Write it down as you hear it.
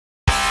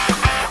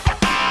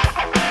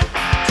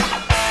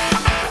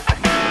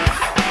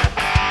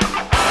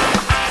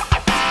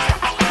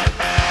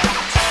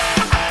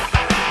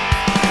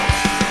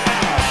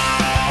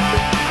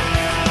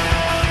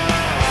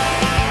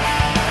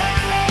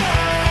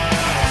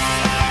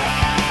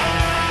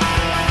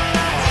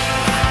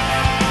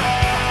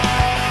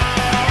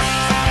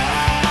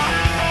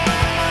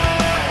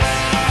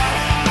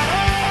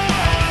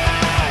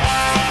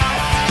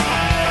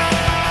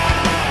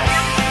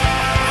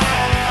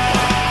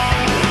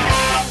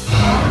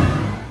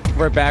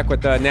We're back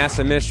with NASA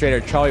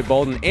Administrator Charlie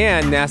Bolden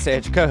and NASA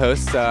Edge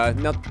co-host.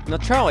 Now,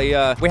 Charlie,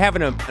 we have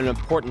an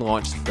important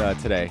launch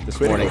today,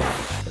 this morning,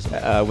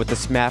 with the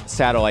SMAP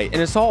satellite,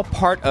 and it's all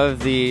part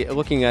of the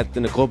looking at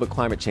the global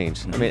climate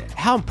change. I mean,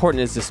 how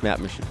important is this SMAP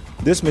mission?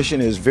 This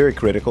mission is very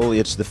critical.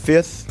 It's the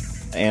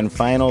fifth and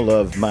final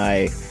of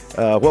my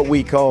what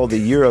we call the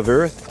Year of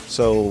Earth.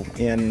 So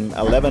in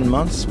 11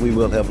 months, we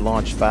will have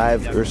launched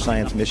 5 Earth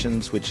science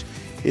missions, which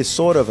is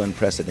sort of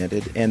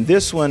unprecedented. And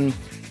this one,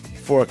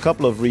 for a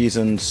couple of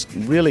reasons,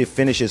 really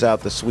finishes out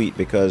the suite,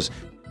 because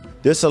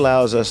this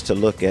allows us to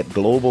look at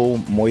global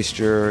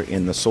moisture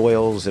in the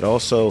soils. It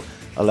also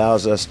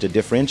allows us to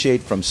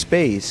differentiate from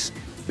space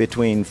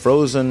between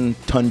frozen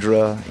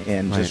tundra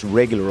and just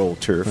regular old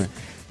turf,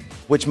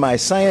 which my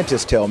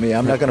scientists tell me,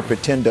 I'm not going to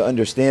pretend to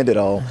understand it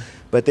all,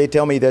 but they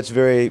tell me that's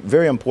very,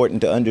 very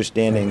important to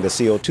understanding the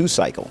CO2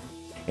 cycle.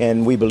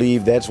 And we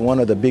believe that's one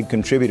of the big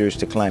contributors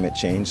to climate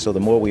change, so the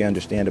more we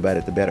understand about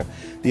it, the better.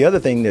 The other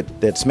thing that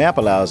SMAP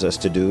allows us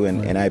to do,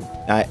 and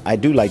I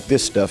do like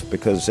this stuff,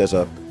 because as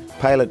a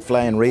pilot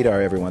flying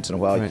radar every once in a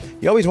while,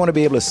 you always want to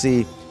be able to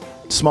see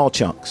small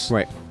chunks.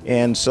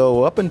 And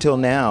so up until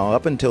now,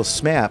 up until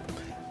SMAP,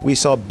 we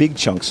saw big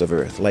chunks of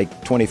Earth, like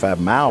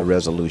 25-mile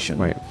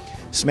resolution.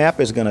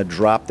 SMAP is going to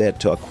drop that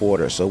to a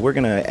quarter, so we're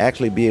going to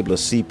actually be able to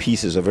see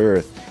pieces of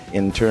Earth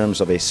in terms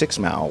of a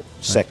 6-mile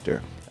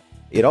sector.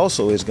 It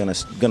also is going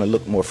to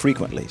look more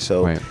frequently.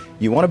 So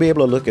you want to be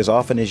able to look as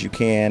often as you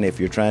can if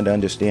you're trying to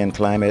understand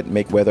climate,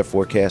 make weather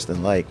forecasts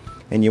and like.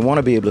 And you want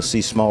to be able to see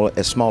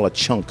as small a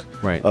chunk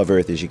of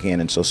Earth as you can.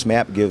 And so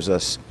SMAP gives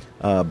us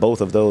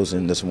both of those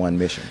in this one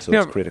mission. So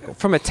it's critical.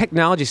 From a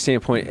technology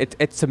standpoint,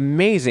 it's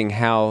amazing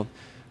how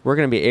we're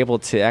going to be able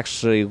to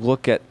actually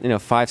look at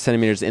 5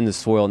 centimeters in the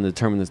soil and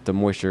determine the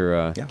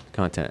moisture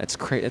content. It's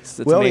great. It's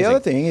well, amazing. The other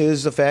thing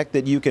is the fact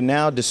that you can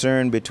now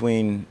discern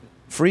between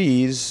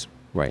freeze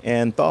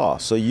and thaw.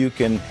 So you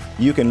can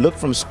look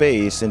from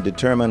space and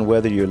determine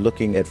whether you're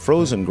looking at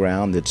frozen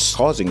ground that's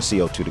causing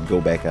CO2 to go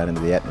back out into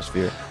the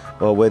atmosphere,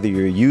 or whether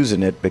you're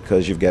using it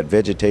because you've got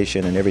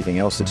vegetation and everything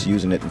else that's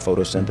using it in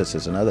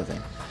photosynthesis and other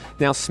things.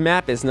 Now,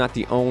 SMAP is not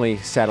the only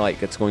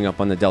satellite that's going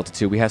up on the Delta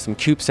II. We have some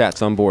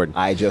CubeSats on board.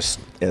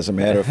 As a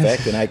matter of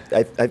fact, and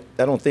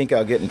I don't think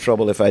I'll get in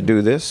trouble if I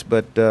do this,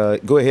 but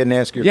go ahead and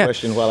ask your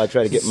question while I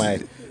try to get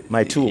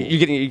my tool. You're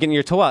getting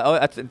your tool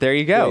out. Oh, there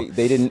you go.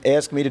 They didn't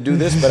ask me to do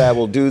this, but I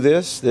will do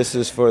this. This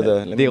is for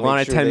the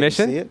Alana 10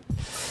 mission.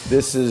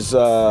 This is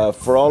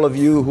for all of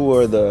you who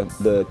are the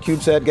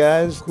CubeSat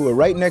guys, who are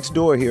right next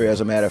door here, as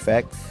a matter of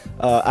fact.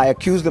 I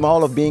accused them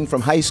all of being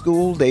from high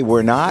school. They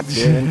were not.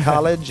 They're in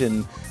college,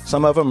 and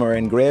some of them are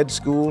in grad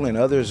school, and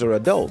others are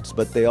adults,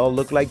 but they all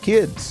look like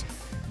kids.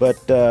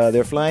 But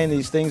they're flying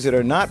these things that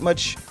are not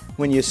much.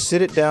 When you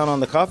sit it down on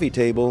the coffee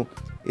table,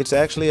 it's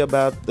actually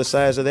about the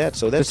size of that.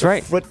 So that's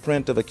the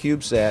footprint of a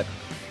CubeSat,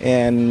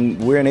 and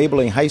we're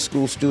enabling high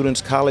school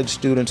students, college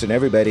students, and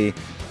everybody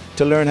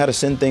to learn how to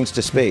send things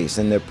to space.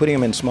 And they're putting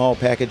them in small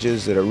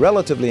packages that are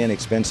relatively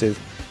inexpensive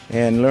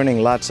and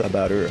learning lots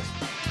about Earth.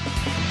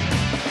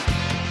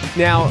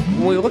 Now,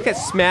 when we look at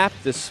SMAP,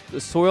 the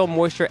soil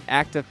moisture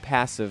active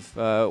passive,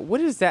 what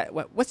is that?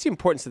 What's the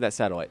importance of that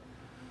satellite?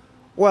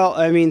 Well,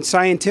 I mean,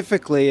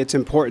 scientifically, it's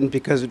important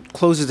because it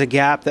closes a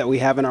gap that we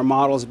have in our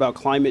models about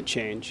climate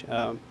change.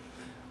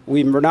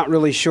 We're not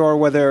really sure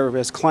whether,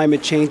 as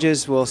climate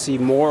changes, we'll see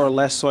more or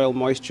less soil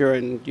moisture.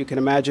 And you can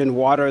imagine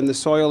water in the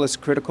soil is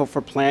critical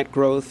for plant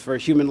growth, for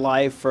human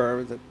life,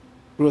 for the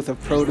growth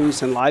of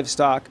produce and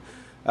livestock.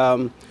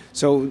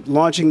 So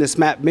launching the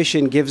SMAP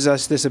mission gives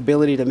us this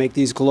ability to make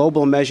these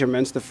global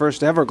measurements, the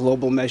first ever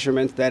global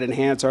measurements that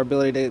enhance our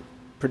ability to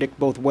predict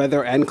both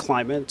weather and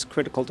climate. It's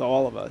critical to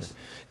all of us.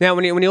 Now,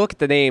 when you look at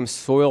the name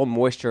soil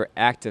moisture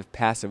active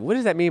passive, what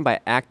does that mean by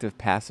active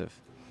passive?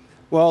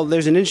 Well,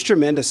 there's an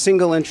instrument, a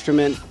single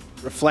instrument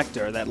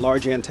reflector, that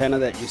large antenna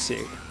that you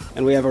see.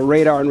 And we have a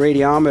radar and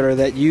radiometer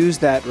that use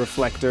that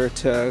reflector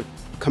to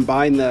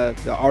combine the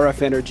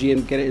RF energy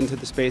and get it into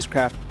the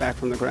spacecraft back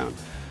from the ground.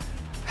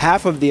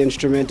 Half of the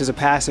instrument is a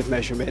passive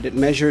measurement. It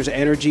measures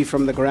energy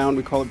from the ground.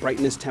 We call it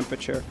brightness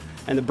temperature.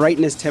 And the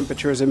brightness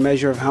temperature is a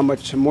measure of how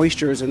much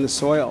moisture is in the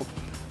soil.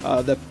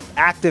 The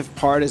active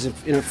part is,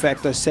 in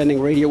effect, us sending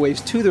radio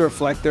waves to the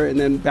reflector and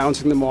then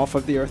bouncing them off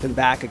of the Earth and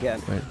back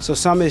again. So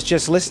some is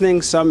just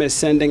listening, some is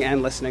sending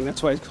and listening.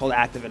 That's why it's called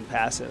active and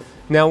passive.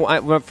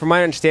 Now, from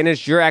my understanding,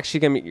 is you're actually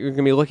going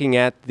to be looking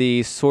at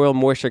the soil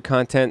moisture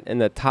content in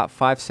the top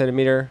 5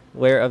 centimeter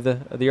layer of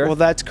the Earth? Well,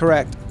 that's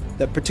correct.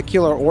 The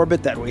particular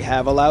orbit that we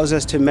have allows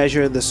us to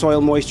measure the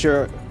soil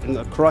moisture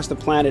across the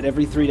planet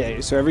every 3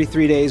 days. So every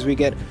 3 days we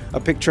get a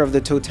picture of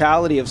the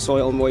totality of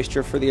soil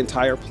moisture for the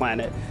entire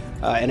planet.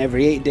 And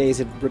every 8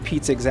 days it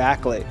repeats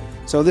exactly.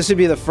 So this would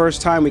be the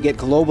first time we get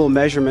global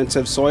measurements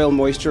of soil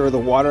moisture or the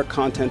water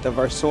content of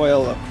our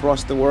soil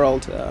across the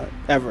world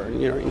ever,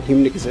 in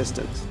human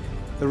existence.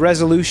 The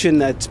resolution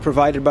that's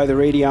provided by the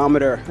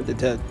radiometer,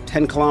 the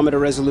 10-kilometer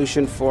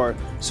resolution for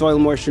soil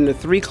moisture and the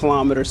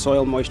 3-kilometer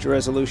soil moisture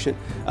resolution,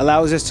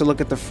 allows us to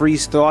look at the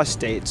freeze-thaw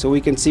state, so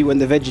we can see when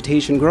the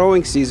vegetation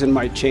growing season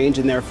might change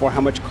and therefore how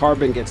much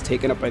carbon gets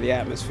taken up by the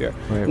atmosphere.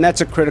 Right. And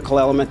that's a critical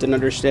element in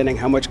understanding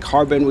how much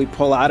carbon we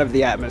pull out of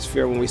the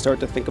atmosphere when we start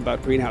to think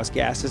about greenhouse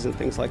gases and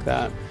things like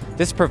that.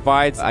 This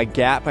provides a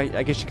gap,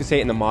 I guess you could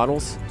say, in the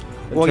models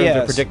in Well, terms yes.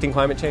 of predicting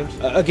climate change?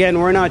 Again,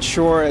 we're not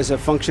sure as a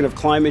function of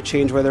climate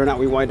change whether or not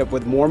we wind up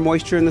with more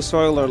moisture in the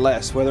soil or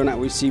less, whether or not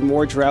we see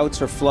more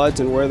droughts or floods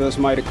and where those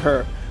might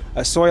occur.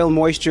 Soil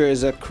moisture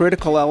is a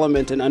critical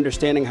element in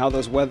understanding how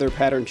those weather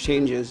patterns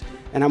changes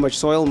and how much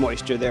soil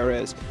moisture there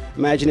is.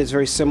 Imagine it's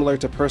very similar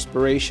to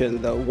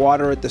perspiration. The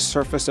water at the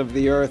surface of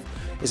the earth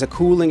is a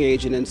cooling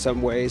agent in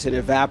some ways and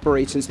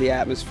evaporates into the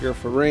atmosphere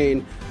for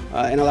rain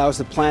and allows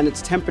the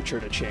planet's temperature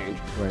to change.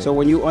 Right. So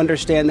when you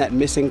understand that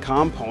missing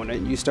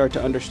component, you start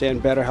to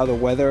understand better how the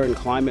weather and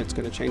climate is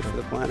going to change for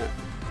the planet.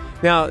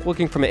 Now,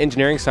 looking from an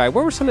engineering side,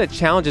 what were some of the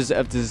challenges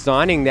of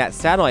designing that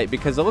satellite?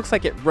 Because it looks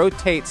like it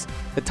rotates,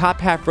 the top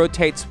half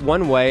rotates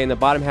one way and the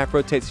bottom half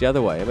rotates the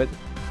other way. But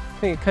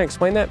can you kind of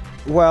explain that?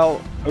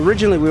 Well,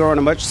 originally we were on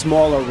a much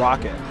smaller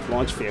rocket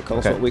launch vehicle,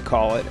 is Okay. what we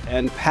call it,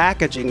 and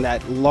packaging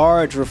that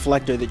large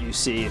reflector that you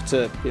see, it's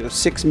a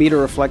 6-meter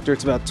reflector,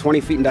 it's about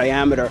 20 feet in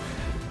diameter,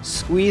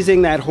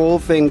 squeezing that whole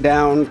thing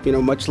down,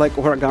 much like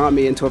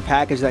origami, into a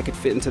package that could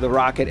fit into the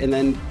rocket and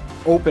then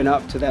open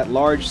up to that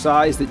large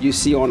size that you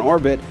see on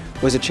orbit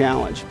was a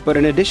challenge. But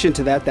in addition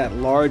to that, that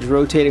large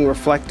rotating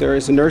reflector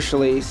is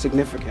inertially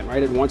significant,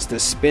 right? It wants to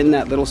spin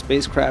that little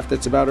spacecraft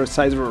that's about the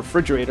size of a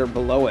refrigerator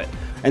below it.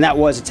 And that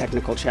was a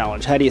technical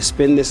challenge. How do you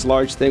spin this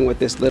large thing with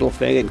this little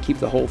thing and keep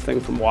the whole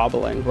thing from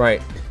wobbling?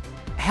 Right.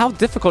 How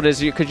difficult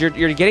is it? Because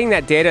you're getting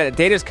that data, the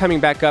data's coming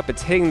back up,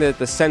 it's hitting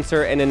the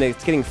sensor, and then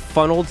it's getting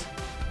funneled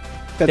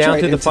down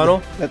through the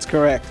funnel? That's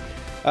correct.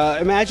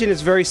 Imagine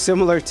it's very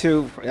similar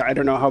to, I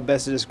don't know how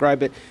best to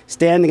describe it,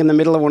 standing in the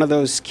middle of one of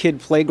those kid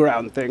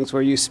playground things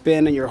where you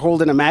spin and you're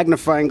holding a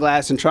magnifying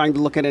glass and trying to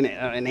look at an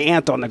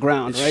ant on the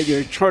ground, right?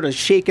 You're sort of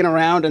shaking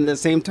around and at the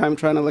same time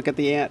trying to look at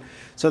the ant.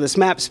 So the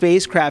SMAP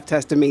spacecraft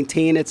has to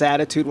maintain its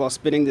attitude while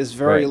spinning this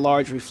very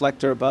large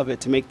reflector above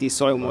it to make these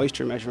soil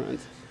moisture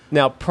measurements.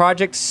 Now,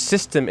 project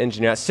system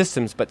engineer, not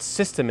systems, but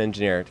system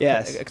engineer.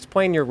 Yes.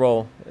 Explain your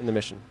role in the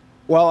mission.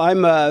 Well,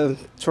 I'm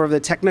sort of the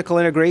technical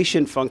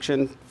integration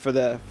function for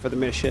the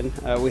mission.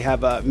 We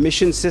have a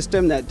mission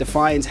system that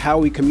defines how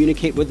we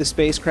communicate with the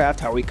spacecraft,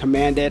 how we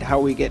command it, how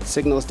we get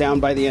signals down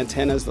by the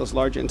antennas, those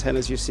large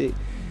antennas you see.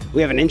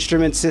 We have an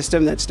instrument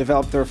system that's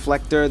developed the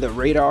reflector, the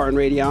radar and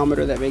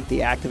radiometer that make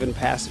the active and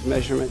passive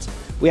measurements.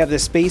 We have the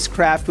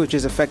spacecraft, which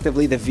is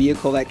effectively the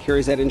vehicle that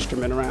carries that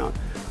instrument around.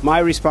 My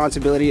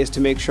responsibility is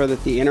to make sure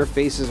that the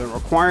interfaces and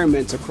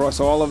requirements across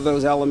all of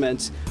those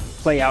elements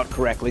play out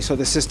correctly so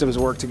the systems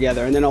work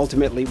together, and then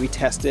ultimately we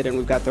test it and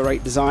we've got the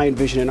right design,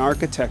 vision, and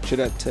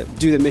architecture to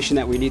do the mission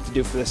that we need to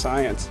do for the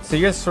science. So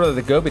you're sort of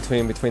the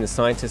go-between between the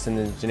scientists and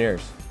the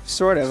engineers.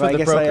 Sort of, I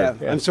guess I am.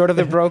 Yeah. I'm sort of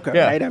the broker,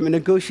 Yeah. right? I'm a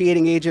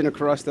negotiating agent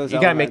across those You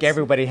got to elements. make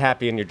everybody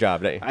happy in your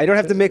job, don't you? I don't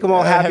have to make them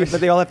all happy,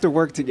 but they all have to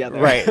work together.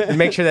 Right, and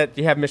make sure that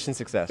you have mission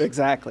success.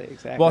 Exactly.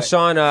 Well,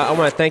 Shawn, I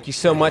want to thank you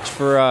so much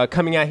for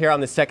coming out here on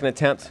the second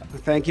attempt.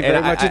 Thank you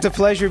very much. It's a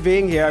pleasure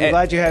being here. I'm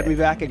glad you had me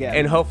back again.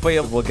 And hopefully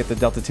we'll get the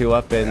Delta II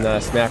up and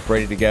SMAP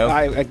ready to go.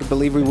 I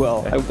believe we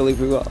will. I believe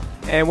we will.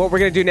 And what we're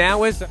going to do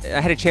now is,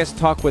 I had a chance to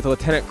talk with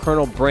Lieutenant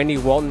Colonel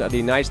Brande Walton of the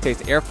United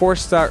States Air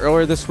Force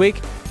earlier this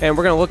week, and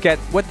we're going to look at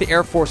what the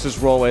Air Force's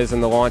role is in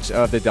the launch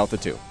of the Delta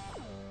II.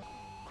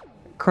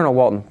 Colonel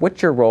Walton,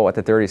 what's your role at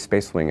the 30th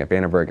Space Wing at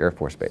Vandenberg Air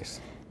Force Base?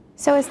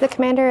 So as the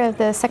commander of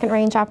the 2nd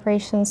Range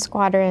Operations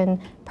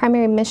Squadron,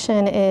 primary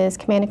mission is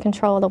command and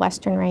control of the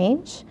Western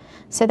Range.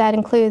 So that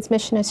includes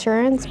mission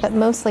assurance, but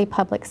mostly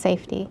public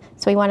safety.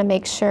 So we want to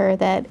make sure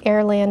that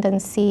air, land, and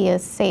sea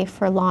is safe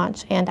for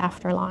launch and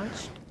after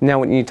launch. Now,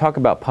 when you talk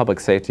about public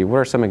safety, what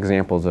are some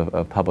examples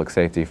of public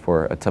safety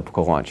for a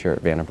typical launch here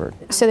at Vandenberg?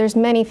 So there's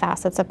many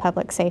facets of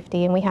public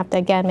safety, and we have to,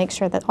 again, make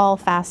sure that all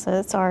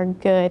facets are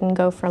good and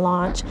go for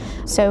launch.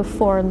 So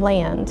for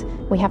land,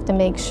 we have to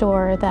make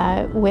sure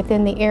that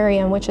within the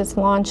area in which it's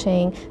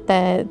launching,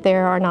 that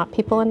there are not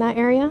people in that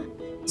area.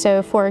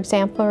 So for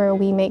example,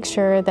 we make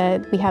sure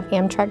that we have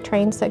Amtrak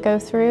trains that go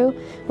through.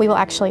 We will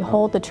actually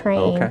hold the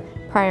train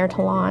prior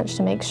to launch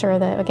to make sure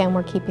that, again,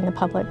 we're keeping the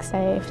public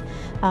safe.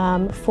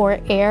 For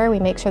air, we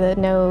make sure that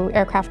no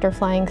aircraft are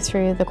flying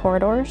through the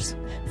corridors.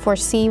 For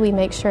sea, we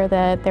make sure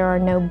that there are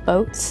no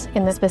boats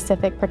in the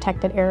specific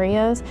protected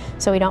areas,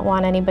 so we don't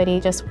want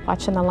anybody just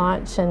watching the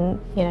launch and,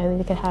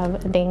 they could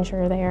have a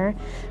danger there.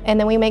 And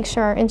then we make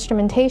sure our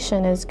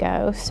instrumentation is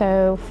go.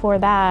 So for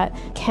that,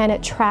 can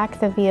it track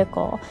the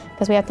vehicle?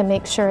 Because we have to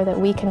make sure that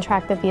we can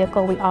track the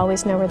vehicle. We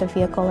always know where the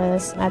vehicle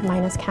is at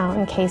minus count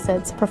in case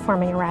it's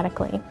performing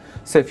erratically.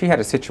 So if you had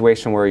a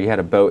situation where you had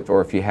a boat,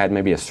 or if you had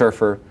maybe a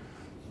surfer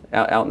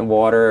out in the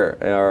water,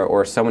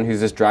 or someone who's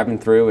just driving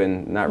through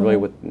and not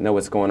really know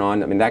what's going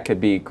on, I mean, that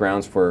could be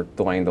grounds for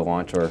delaying the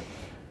launch, or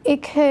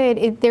It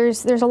could.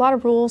 There's a lot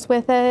of rules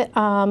with it.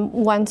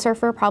 One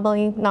surfer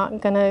probably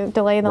not going to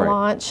delay the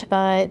launch,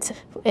 but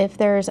if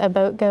there's a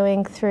boat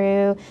going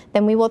through,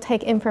 then we will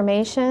take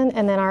information,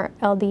 and then our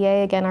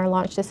LDA, again, our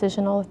Launch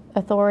Decisional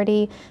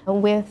Authority,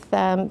 with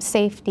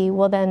safety,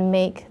 will then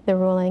make the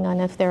ruling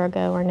on if they're a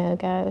go or no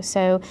go.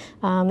 So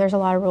there's a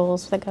lot of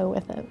rules that go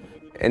with it.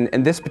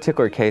 In this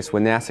particular case,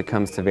 when NASA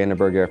comes to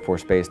Vandenberg Air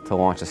Force Base to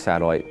launch a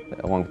satellite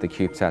along with the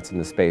CubeSats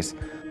into space,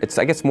 it's,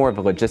 I guess, more of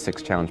a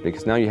logistics challenge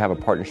because now you have a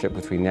partnership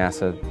between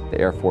NASA, the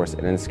Air Force,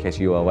 and in this case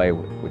ULA,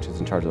 which is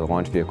in charge of the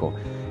launch vehicle.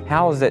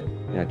 How is it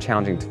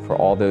challenging for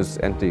all those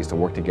entities to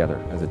work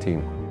together as a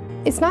team?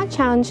 It's not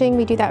challenging.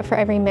 We do that for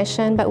every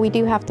mission, but we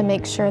do have to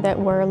make sure that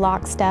we're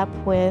lockstep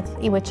with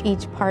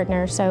each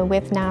partner, so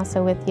with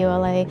NASA, with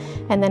ULA,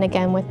 and then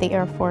again with the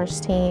Air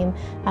Force team.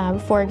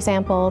 For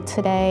example,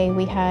 today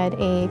we had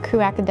a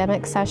crew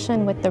academic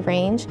session with the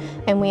range,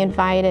 and we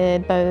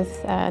invited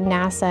both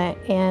NASA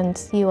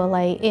and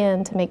ULA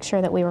in to make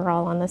sure that we were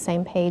all on the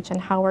same page and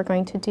how we're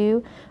going to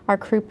do our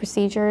crew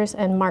procedures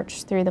and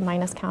march through the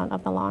minus count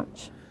of the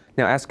launch.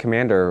 Now, as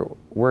commander,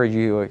 where are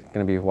you going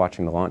to be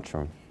watching the launch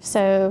from?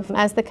 So,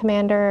 as the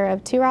commander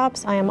of 2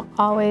 ROPS, I am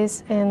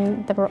always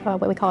in the,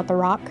 what we call it the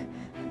ROC,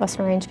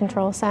 Western Range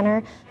Control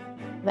Center,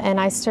 and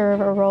I serve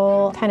a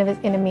role kind of as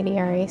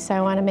intermediary. So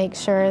I want to make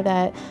sure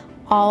that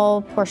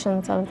all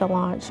portions of the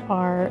launch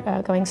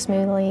are going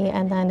smoothly,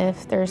 and then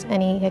if there's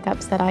any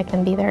hiccups, that I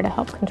can be there to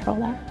help control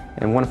that.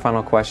 And one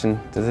final question,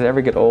 does it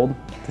ever get old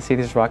to see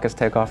these rockets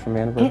take off from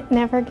Vandenberg? It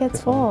never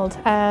gets old.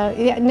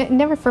 Yeah,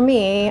 never for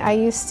me. I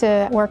used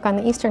to work on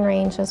the Eastern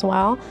Range as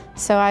well,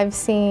 so I've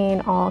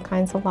seen all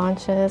kinds of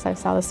launches. I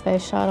saw the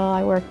space shuttle.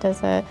 I worked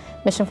as a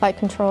mission flight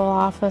control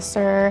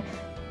officer.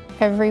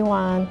 Every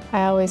one,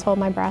 I always hold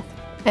my breath.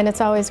 And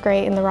it's always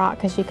great in the ROC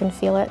because you can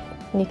feel it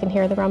and you can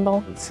hear the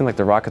rumble. It seems like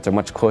the rockets are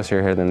much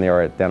closer here than they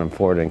are down in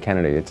Florida and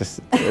Kennedy.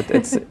 It's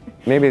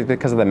maybe it's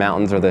because of the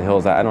mountains or the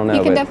hills, I don't know.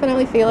 You can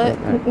definitely feel it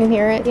and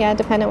hear it, yeah,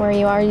 depending where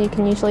you are. You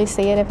can usually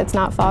see it. If it's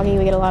not foggy,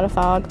 we get a lot of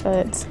fog,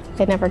 but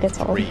it never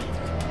gets old. 3,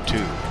 2,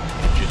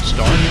 engine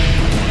start.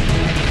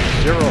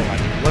 0,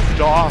 and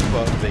liftoff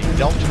of the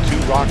Delta II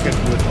rocket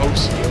with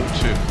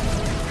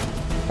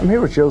OCO2. I'm here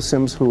with Joe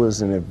Sims, who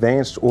is an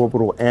advanced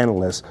orbital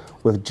analyst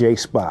with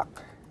JSPOC.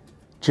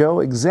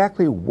 Joe,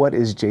 exactly what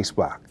is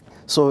JSPOC?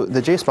 So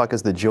the JSPOC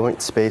is the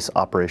Joint Space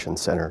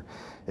Operations Center.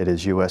 It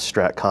is U.S.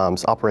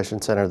 Stratcom's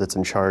operations center that's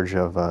in charge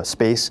of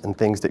space and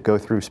things that go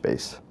through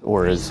space,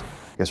 or is,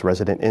 I guess,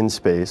 resident in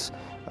space.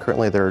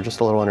 Currently, there are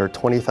just a little under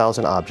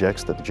 20,000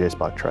 objects that the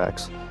JSPOC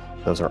tracks.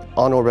 Those are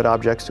on-orbit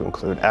objects to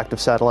include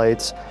active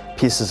satellites,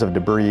 pieces of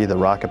debris, the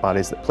rocket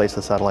bodies that place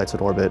the satellites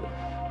in orbit,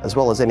 as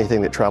well as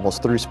anything that travels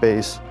through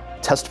space,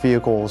 test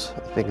vehicles,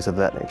 things of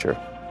that nature.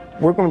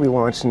 We're going to be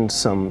launching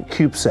some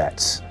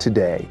CubeSats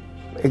today.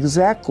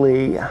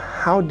 Exactly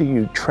how do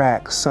you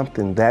track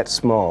something that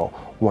small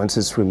once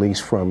it's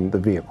released from the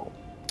vehicle?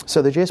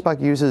 So the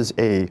JSPOC uses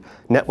a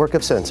network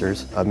of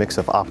sensors, a mix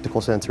of optical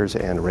sensors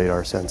and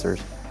radar sensors,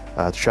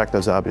 to track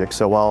those objects.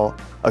 So while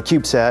a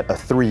CubeSat, a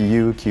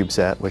 3U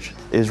CubeSat, which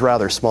is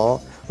rather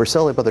small, we're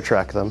still able to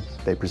track them.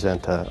 They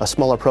present a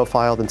smaller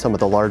profile than some of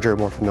the larger,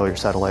 more familiar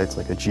satellites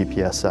like a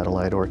GPS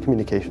satellite or a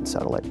communication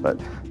satellite, but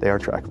they are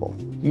trackable.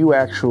 You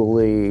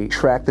actually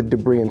track the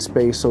debris in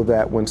space so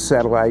that when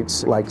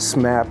satellites like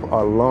SMAP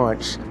are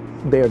launched,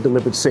 they are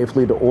delivered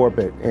safely to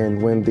orbit,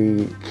 and when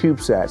the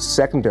CubeSat's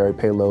secondary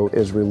payload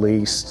is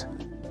released,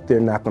 they're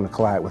not going to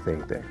collide with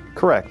anything.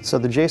 Correct. So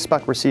the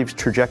JSPOC receives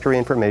trajectory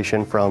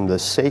information from the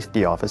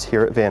safety office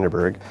here at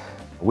Vandenberg.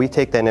 We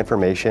take that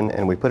information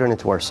and we put it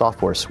into our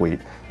software suite.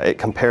 It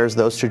compares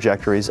those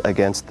trajectories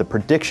against the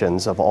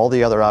predictions of all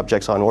the other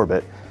objects on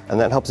orbit, and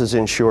that helps us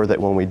ensure that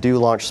when we do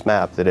launch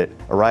SMAP, that it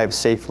arrives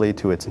safely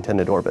to its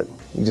intended orbit.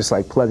 You just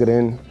like plug it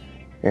in,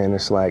 and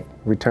it's like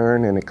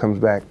return, and it comes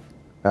back,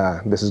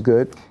 this is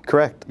good?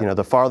 Correct. You know,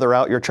 the farther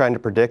out you're trying to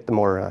predict, the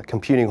more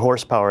computing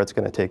horsepower it's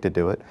going to take to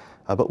do it.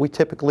 But we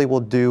typically will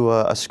do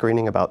a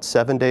screening about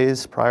 7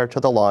 days prior to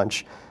the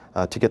launch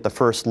to get the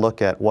first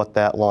look at what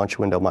that launch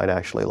window might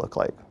actually look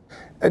like.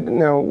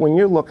 Now, when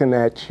you're looking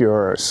at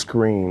your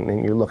screen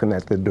and you're looking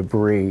at the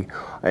debris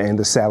and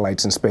the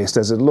satellites in space,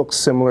 does it look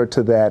similar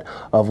to that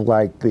of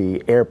like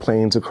the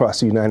airplanes across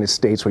the United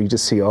States where you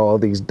just see all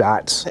these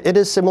dots? It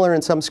is similar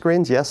in some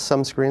screens, yes.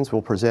 Some screens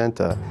will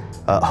present a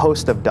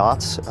host of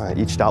dots.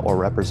 Each dot will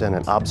represent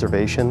an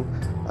observation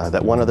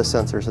that one of the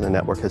sensors in the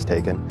network has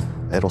taken.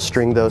 It'll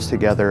string those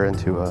together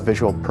into a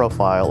visual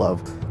profile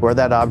of where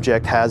that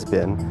object has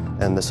been,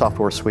 and the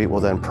software suite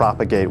will then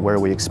propagate where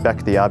we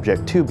expect the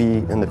object to be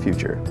in the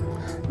future.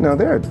 Now,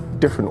 there are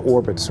different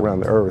orbits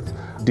around the Earth.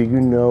 Do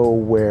you know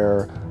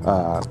where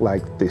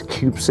like the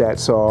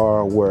CubeSats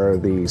are, where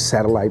the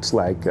satellites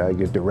like your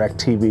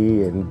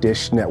DirecTV and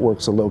Dish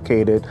networks are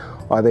located,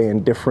 Are they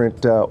in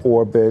different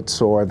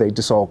orbits, or are they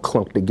just all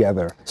clumped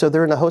together? So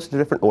they're in a host of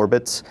different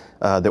orbits.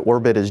 The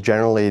orbit is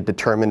generally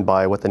determined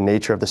by what the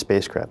nature of the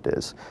spacecraft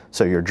is.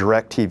 So your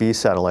direct TV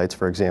satellites,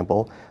 for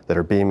example, that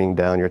are beaming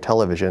down your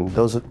television,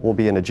 those will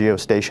be in a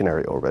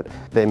geostationary orbit.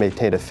 They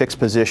maintain a fixed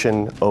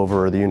position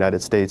over the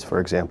United States, for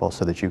example,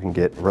 so that you can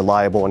get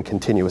reliable and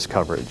continuous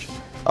coverage.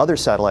 Other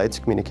satellites,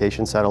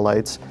 communication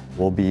satellites,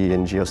 will be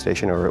in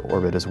geostationary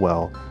orbit as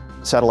well.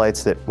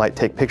 Satellites that might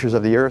take pictures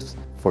of the Earth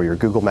for your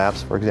Google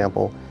Maps, for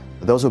example,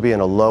 those will be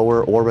in a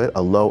lower orbit,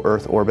 a low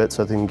Earth orbit,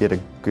 so they can get a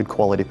good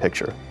quality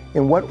picture.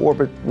 In what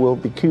orbit will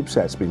the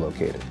CubeSats be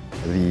located?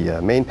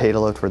 The main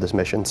payload for this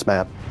mission,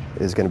 SMAP,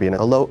 is going to be in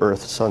a low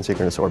Earth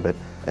sun-synchronous orbit,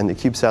 and the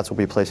CubeSats will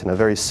be placed in a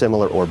very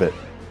similar orbit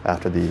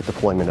after the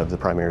deployment of the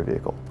primary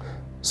vehicle.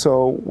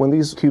 So when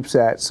these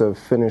CubeSats have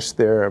finished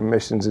their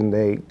missions and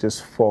they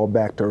just fall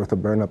back to Earth or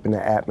burn up in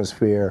the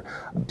atmosphere,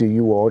 do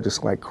you all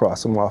just like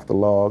cross them off the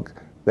log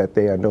that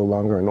they are no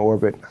longer in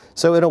orbit?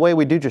 So in a way,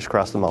 we do just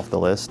cross them off the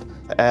list.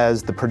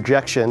 As the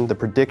projection, the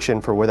prediction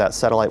for where that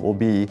satellite will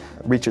be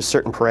reaches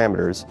certain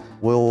parameters,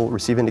 we'll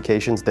receive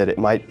indications that it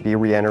might be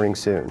re-entering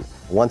soon.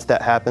 Once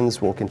that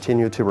happens, we'll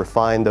continue to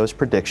refine those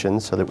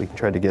predictions so that we can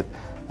try to get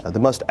the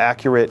most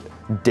accurate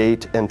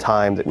date and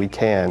time that we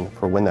can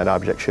for when that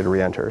object should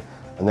re-enter.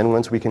 And then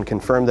once we can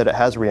confirm that it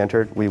has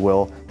re-entered, we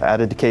will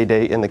add a decay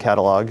date in the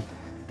catalog,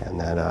 and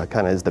that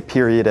kind of is the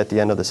period at the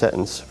end of the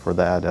sentence for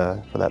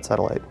that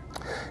satellite.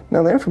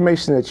 Now, the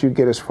information that you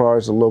get as far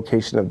as the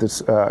location of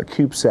this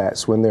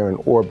CubeSats when they're in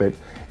orbit,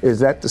 is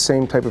that the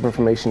same type of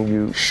information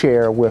you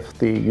share with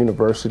the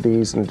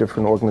universities and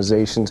different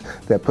organizations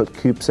that put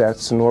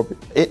CubeSats in orbit?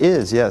 It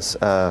is, yes.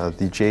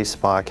 The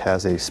JSPOC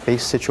has a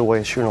Space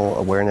Situational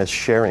Awareness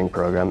Sharing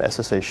Program,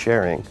 SSA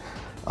sharing,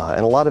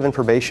 and a lot of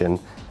information,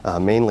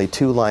 mainly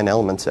two-line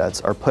element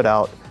sets, are put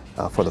out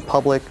for the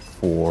public,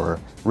 for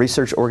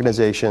research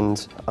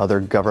organizations, other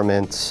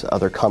governments,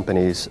 other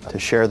companies, to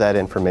share that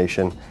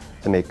information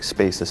to make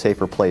space a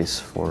safer place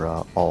for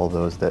all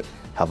those that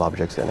have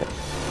objects in it.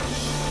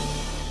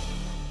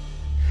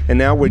 And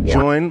now we're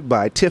joined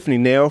by Tiffany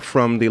Nail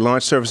from the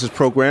Launch Services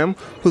Program,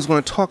 who's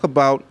going to talk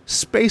about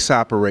space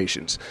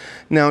operations.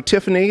 Now,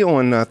 Tiffany,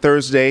 on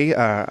Thursday,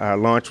 our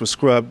launch was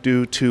scrubbed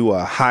due to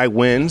high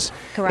winds.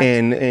 Correct.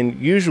 And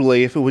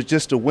usually, if it was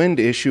just a wind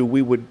issue,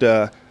 we would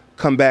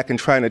come back and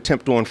try and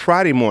attempt on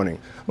Friday morning.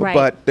 Right.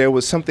 But there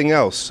was something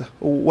else.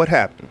 What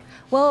happened?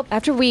 Well,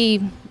 after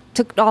we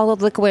took all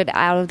the liquid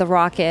out of the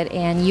rocket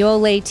and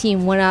ULA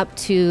team went up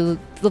to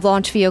the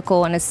launch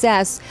vehicle and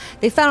assessed,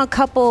 they found a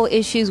couple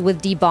issues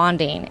with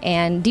debonding.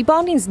 And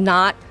debonding is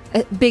not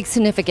a big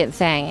significant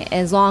thing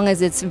as long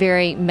as it's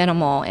very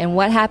minimal. And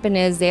what happened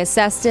is they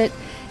assessed it,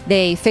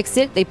 they fixed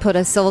it, they put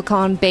a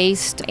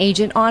silicon-based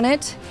agent on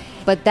it,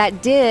 but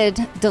that did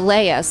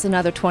delay us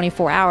another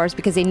 24 hours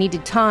because they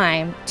needed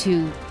time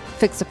to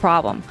fix the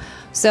problem.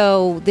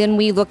 So then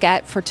we look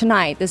at, for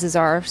tonight, this is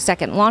our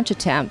second launch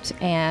attempt,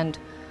 and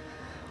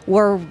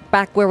we're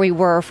back where we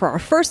were for our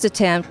first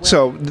attempt.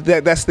 So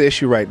that's the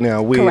issue right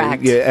now.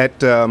 Correct.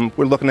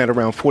 We're looking at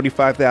around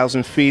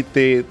 45,000 feet.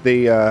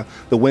 The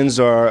winds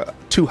are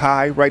too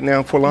high right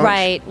now for launch?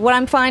 Right. What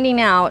I'm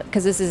finding out,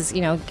 because this is,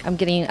 I'm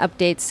getting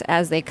updates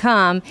as they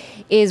come,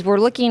 is we're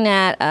looking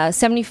at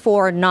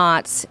 74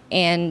 knots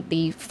in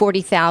the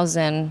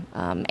 40,000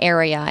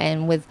 area,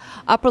 and with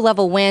upper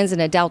level winds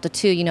and a Delta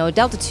 2, a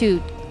Delta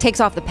 2 takes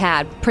off the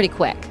pad pretty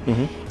quick,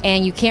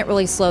 and you can't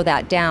really slow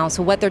that down.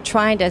 So what they're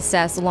trying to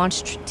assess, the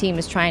launch team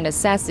is trying to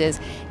assess,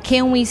 is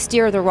can we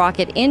steer the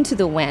rocket into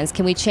the winds?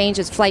 Can we change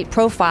its flight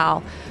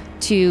profile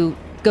to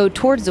go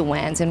towards the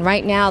winds? And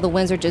right now the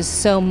winds are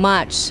just so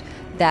much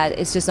that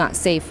it's just not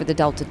safe for the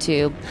Delta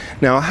 2.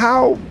 Now,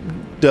 how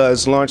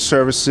does Launch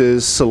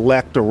Services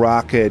select a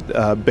rocket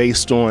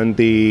based on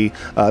the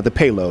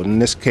payload? In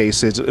this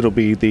case, it'll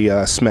be the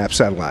SMAP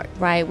satellite.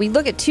 Right. We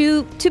look at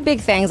two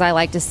big things, I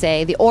like to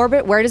say. The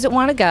orbit, where does it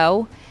want to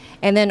go?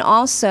 And then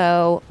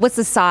also, what's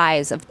the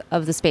size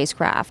of the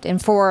spacecraft?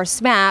 And for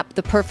SMAP,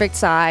 the perfect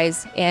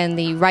size and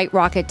the right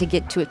rocket to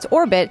get to its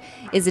orbit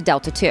is a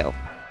Delta 2.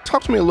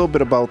 Talk to me a little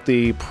bit about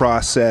the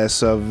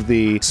process of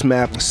the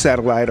SMAP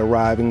satellite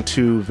arriving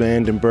to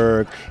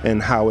Vandenberg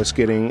and how it's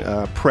getting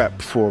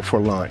prepped for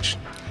launch.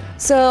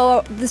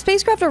 So the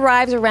spacecraft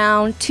arrives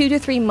around 2 to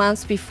 3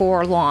 months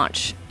before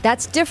launch.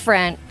 That's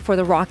different for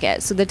the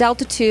rocket. So the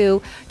Delta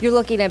 2, you're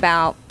looking at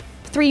about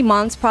 3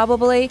 months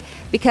probably,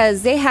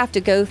 because they have to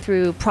go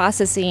through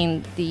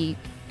processing the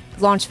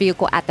launch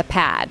vehicle at the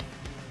pad.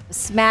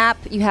 SMAP,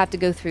 you have to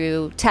go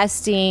through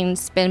testing,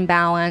 spin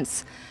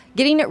balance,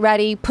 getting it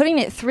ready, putting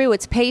it through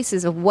its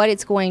paces of what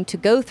it's going to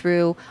go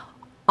through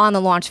on the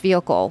launch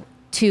vehicle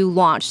to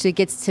launch, to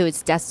get to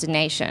its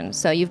destination.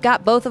 So you've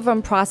got both of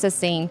them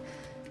processing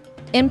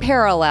in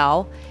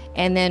parallel,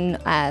 and then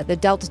the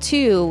Delta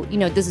 2,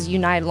 this is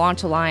United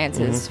Launch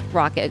Alliance's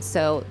rocket.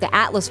 So the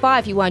Atlas V,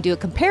 if you want to do a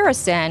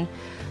comparison,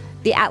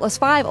 the Atlas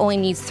V only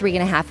needs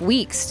 3.5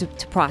 weeks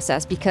to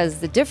process,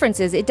 because the difference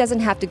is it doesn't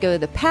have to go to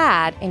the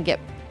pad and get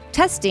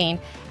testing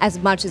as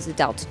much as the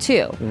Delta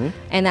II.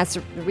 And that's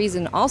the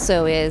reason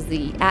also is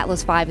the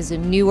Atlas V is a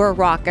newer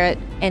rocket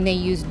and they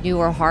use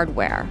newer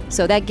hardware.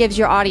 So that gives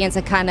your audience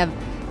a kind of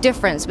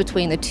difference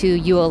between the two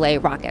ULA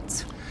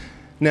rockets.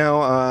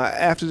 Now,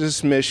 after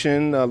this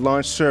mission,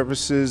 Launch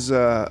Services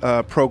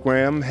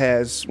program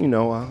has,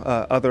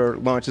 other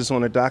launches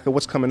on the docket.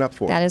 What's coming up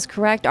for it? That is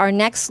correct. Our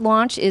next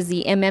launch is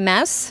the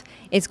MMS.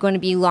 It's going to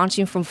be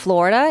launching from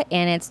Florida,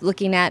 and it's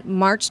looking at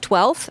March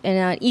 12th in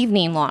an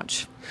evening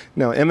launch.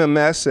 Now,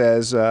 MMS,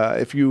 as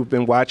if you've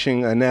been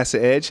watching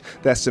NASA Edge,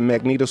 that's the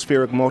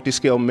magnetospheric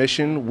multiscale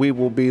mission. We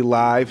will be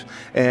live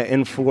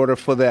in Florida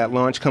for that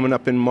launch coming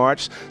up in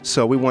March.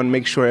 So we want to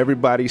make sure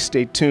everybody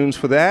stay tuned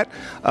for that.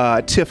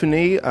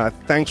 Tiffany,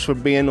 thanks for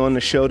being on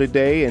the show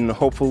today, and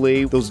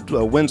hopefully those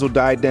winds will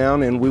die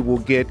down and we will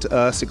get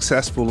a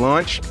successful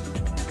launch.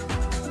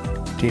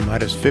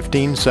 T-minus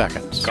 15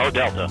 seconds. Go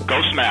Delta.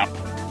 Go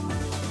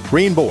SMAP.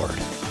 Green board.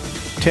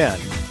 10,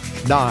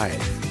 9,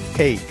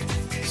 8,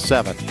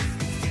 7,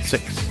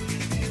 6,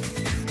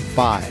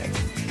 5,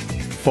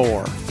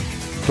 4,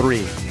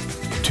 3,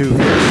 2,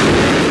 1.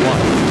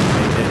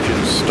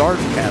 Engines start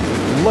and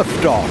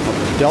liftoff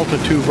of the Delta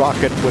II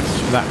rocket with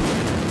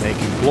SMAP,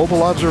 making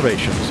global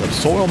observations of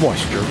soil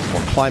moisture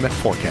for climate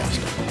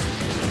forecasting.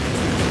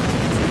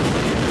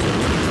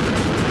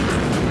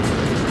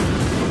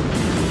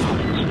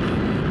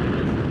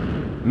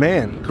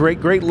 Man,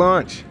 great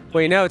launch.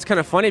 Well, it's kind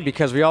of funny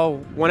because we all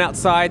went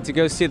outside to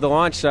go see the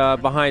launch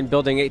behind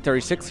Building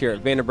 836 here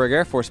at Vandenberg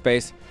Air Force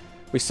Base.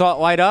 We saw it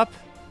light up,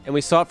 and we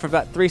saw it for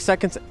about 3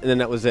 seconds, and then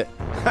that was it.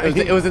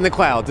 It was in the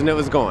clouds, and it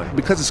was gone.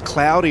 Because it's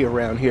cloudy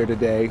around here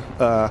today,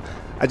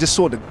 I just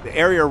saw the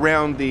area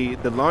around the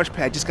launch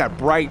pad just got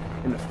bright,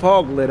 and the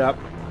fog lit up.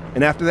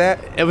 And after that,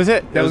 it was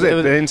it. That was it.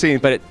 I didn't see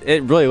anything. But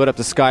it really lit up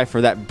the sky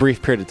for that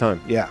brief period of time.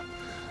 Yeah.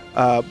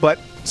 But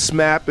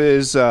SMAP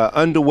is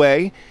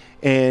underway.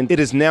 And it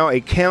is now a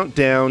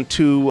countdown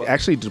to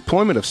actually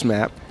deployment of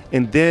SMAP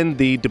and then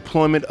the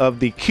deployment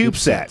of the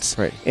CubeSats.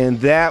 Right. And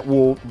that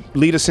will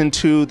lead us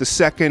into the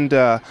second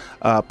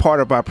part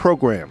of our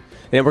program.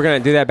 And we're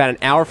going to do that about an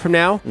hour from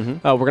now.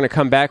 We're going to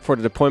come back for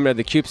the deployment of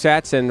the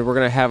CubeSats, and we're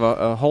going to have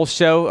a whole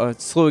show, a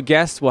slew of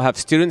guests. We'll have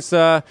students who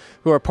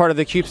are part of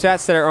the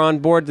CubeSats that are on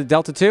board the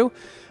Delta II.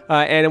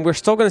 And we're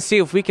still going to see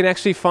if we can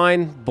actually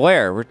find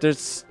Blair.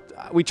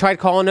 We tried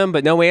calling him,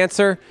 but no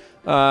answer.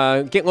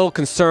 Getting a little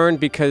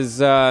concerned because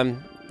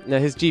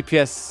his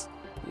GPS,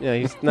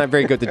 he's not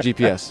very good at the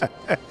GPS.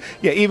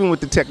 Yeah, even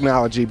with the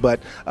technology, but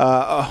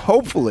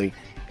hopefully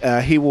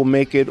he will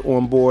make it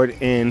on board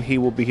and he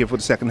will be here for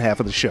the second half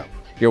of the show.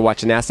 You're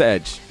watching NASA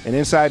Edge. An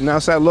inside and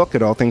outside look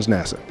at all things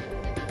NASA.